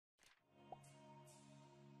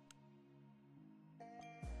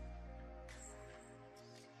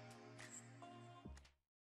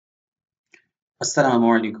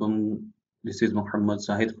अस्सलामुअलैकुम। This is Mohammad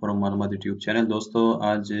Shahid from मालूमाती tube channel. दोस्तों,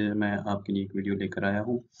 आज मैं आपके लिए एक वीडियो लेकर आया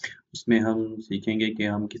हूँ। उसमें हम सीखेंगे कि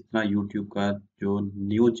हम किस तरह यूट्यूब का जो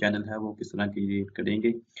न्यू चैनल है वो किस तरह क्रिएट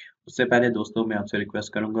करेंगे। उससे पहले दोस्तों, मैं आपसे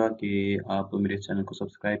रिक्वेस्ट करूँगा कि आप मेरे चैनल को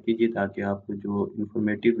सब्सक्राइब कीजिए ताकि आपको जो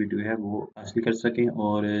इन्फॉर्मेटिव वीडियो है वो हासिल कर सकें,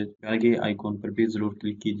 और बेल के आइकॉन पर भी ज़रूर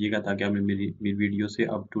क्लिक कीजिएगा ताकि आप मेरी वीडियो से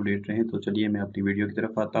अप टू डेट रहें। तो चलिए मैं अपनी वीडियो की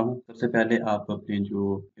तरफ आता हूँ। सबसे पहले आप अपने जो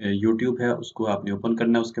यूट्यूब है उसको आपने ओपन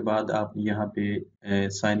करना है। उसके बाद आपने यहाँ पे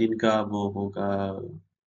साइन इन का वो होगा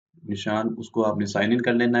निशान, उसको आपने साइन इन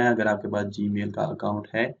कर लेना है। अगर आपके पास जीमेल का अकाउंट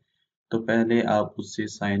है तो पहले आप उससे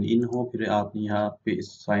साइन इन हो, फिर आपने यहाँ पे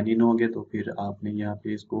साइन इन होंगे तो फिर आपने यहाँ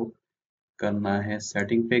पे इसको करना है,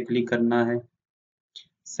 सेटिंग पे क्लिक करना है।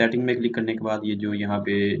 सेटिंग में क्लिक करने के बाद ये जो यहाँ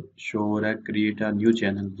पे शो हो रहा है क्रिएट अ न्यू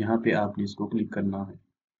चैनल, यहाँ पे आपने इसको क्लिक करना है।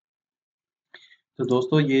 तो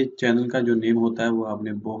दोस्तों, ये चैनल का जो नेम होता है वो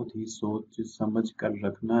आपने बहुत ही सोच समझ कर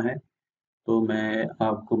रखना है। तो मैं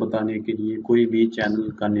आपको बताने के लिए कोई भी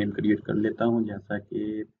चैनल का नेम क्रिएट कर लेता हूँ, जैसा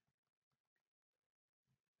कि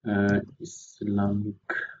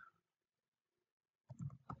इस्लामिक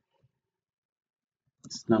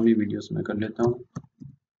इस्लामी वीडियोस में कर लेता हूँ।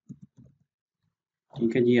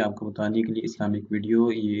 ठीक है जी, आपको बताने के लिए इस्लामिक वीडियो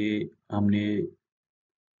ये हमने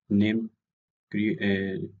नेम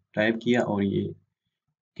टाइप किया और ये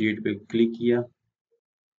क्रिएट पे क्लिक किया।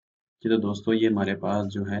 तो दोस्तों, ये हमारे पास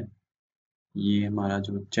जो है ये हमारा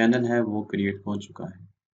जो चैनल है वो क्रिएट हो चुका है।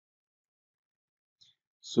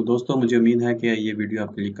 सो दोस्तों, मुझे उम्मीद है कि ये वीडियो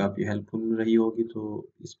आपके लिए काफ़ी हेल्पफुल रही होगी। तो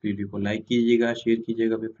इस वीडियो को लाइक कीजिएगा, शेयर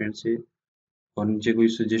कीजिएगा अपने फ्रेंड से, और नीचे कोई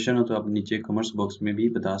सजेशन हो तो आप नीचे कमेंट्स बॉक्स में भी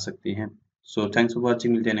बता सकते हैं। So thanks for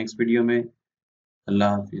watching. मिलते हैं नेक्स्ट वीडियो में।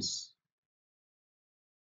 अल्लाह हाफिज़।